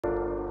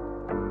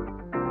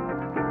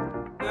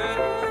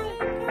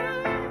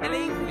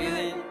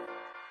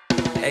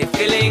night,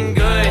 feeling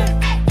good,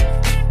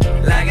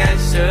 like I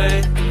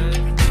should.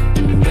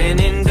 When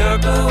in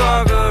dark, I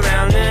walk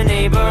around the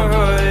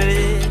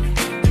neighborhood,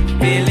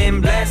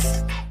 feeling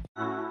blessed.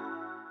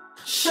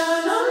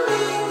 Shine on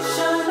me,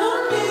 shine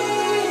on me,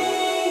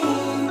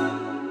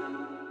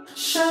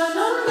 shine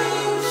on me,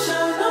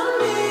 shine on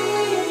me.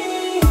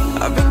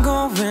 I've been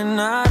going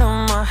out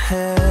of my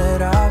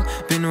head,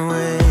 I've been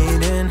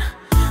waiting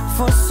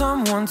for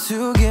someone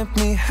to give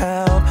me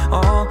help.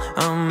 All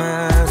I'm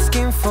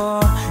asking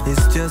for is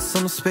just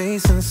some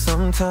space and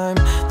some time,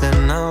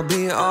 then I'll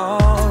be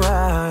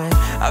alright.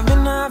 I've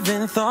been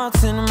having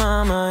thoughts in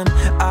my mind,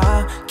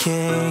 I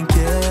can't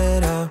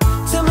get out.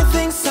 Tell me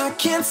things I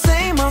can't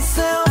say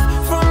myself,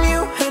 from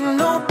you and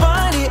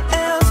nobody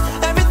else.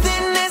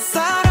 Everything is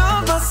out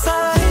of my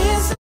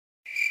sight.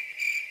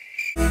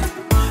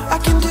 I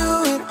can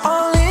do it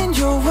all in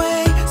your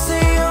way.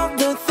 Say all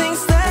the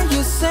things that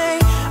you say.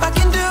 I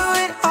can do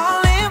it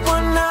all in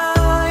one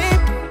night.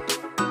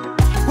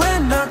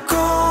 When I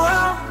go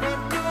out,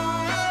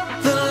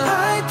 the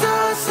light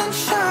doesn't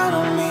shine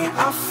on me,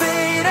 I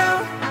fade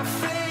out.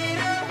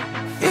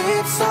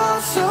 It's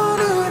all so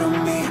new to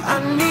me, I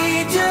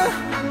need you,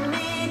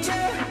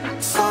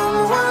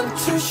 someone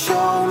to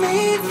show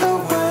me the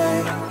way.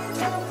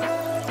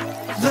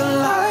 The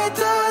light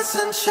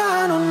doesn't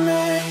shine on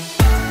me.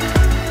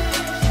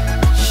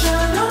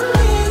 Shine on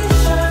me,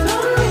 shine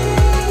on me.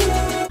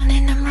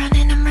 I'm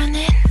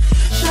running.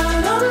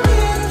 Shine on me,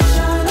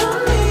 shine on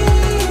me.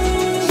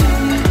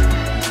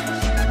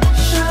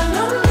 Shine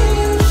on me,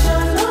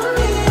 shine on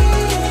me.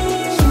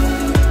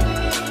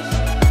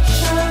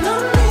 Shine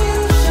on me,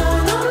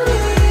 shine on me.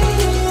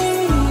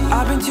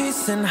 I've been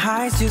chasing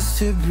highs just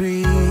to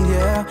breathe,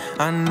 yeah,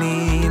 I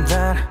need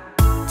that.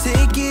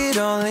 Take it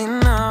all in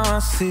now, I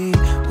see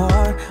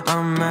what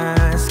I'm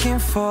asking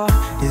for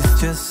is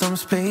just some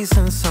space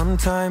and some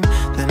time,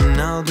 then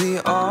I'll be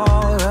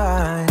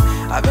alright.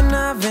 I've been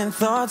having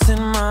thoughts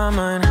in my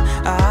mind,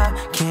 I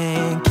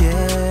can't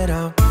get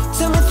out.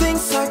 Tell me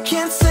things I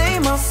can't say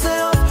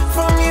myself,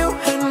 from you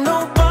and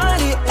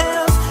nobody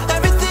else.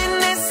 Everything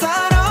is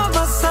out of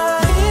my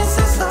sight. This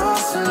is all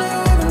so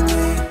new to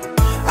me.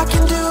 I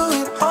can do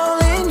it all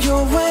in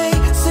your way.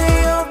 Say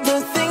all the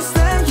things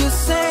that you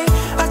say.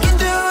 I can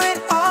do it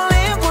all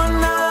in one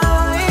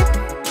night.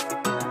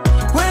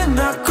 When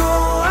I go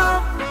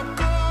out,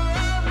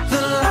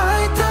 the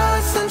light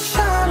doesn't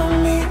shine on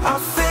me, I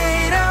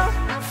fade out.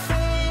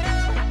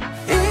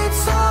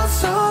 It's all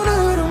so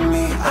new to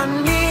me, I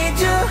need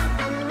you,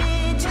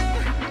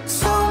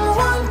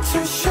 someone to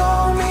show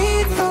me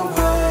the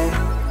way.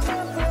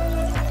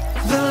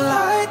 The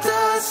light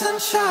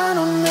doesn't shine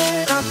on me.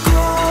 I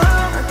go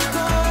out,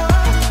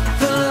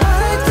 the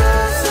light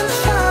doesn't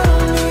shine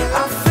on me,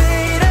 I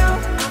fade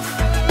out.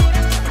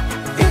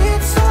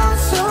 It's all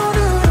so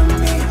new to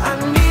me, I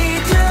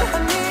need you,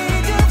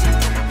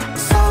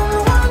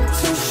 someone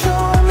to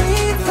show me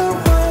the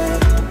way.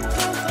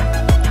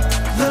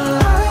 The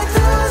light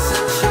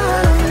doesn't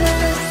shine on me.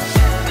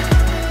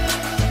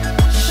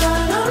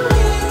 Shine on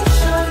me,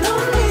 shine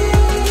on me.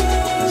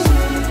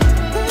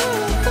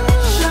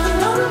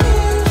 Shine on me,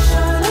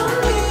 shine on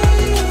me.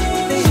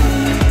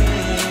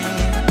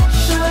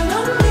 Shine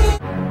on me.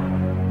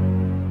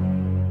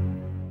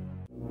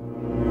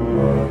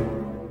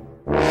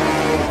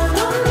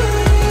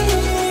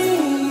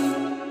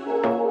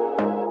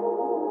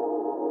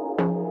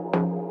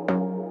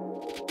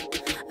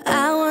 I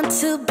want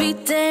to be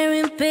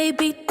daring,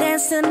 baby,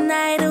 dance the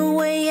night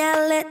away.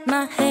 I let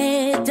my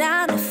head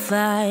down if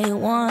I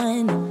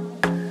won.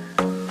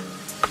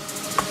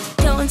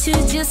 Don't you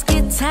just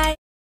get tired?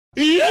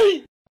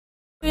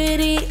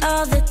 Pretty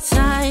all the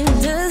time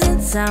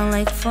doesn't sound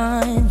like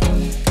fun.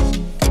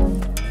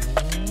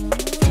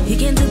 You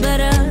can do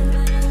better.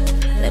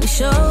 Let me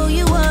show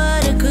you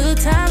what a good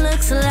time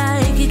looks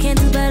like. You can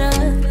do better,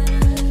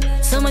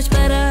 so much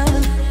better.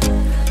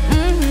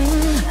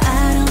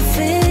 I don't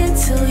fit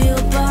into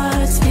your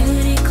box,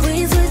 beauty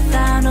queens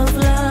without no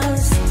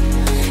flaws.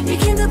 You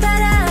can do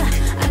better,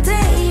 I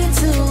dare you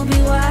to be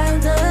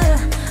wilder.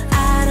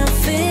 I don't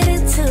fit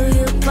into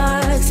your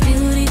box,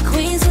 beauty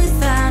queens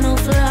without no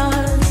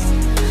flaws.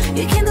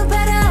 You can do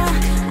better,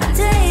 I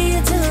dare you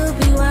to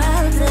be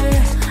wilder.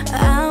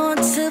 I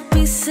want to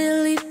be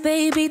silly,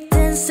 baby,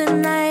 dance the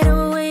night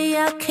away.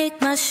 I'll kick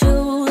my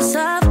shoes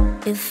off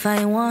if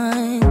I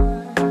want.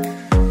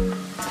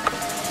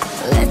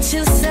 Let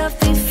yourself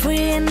be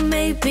free and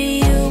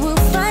maybe you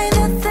will find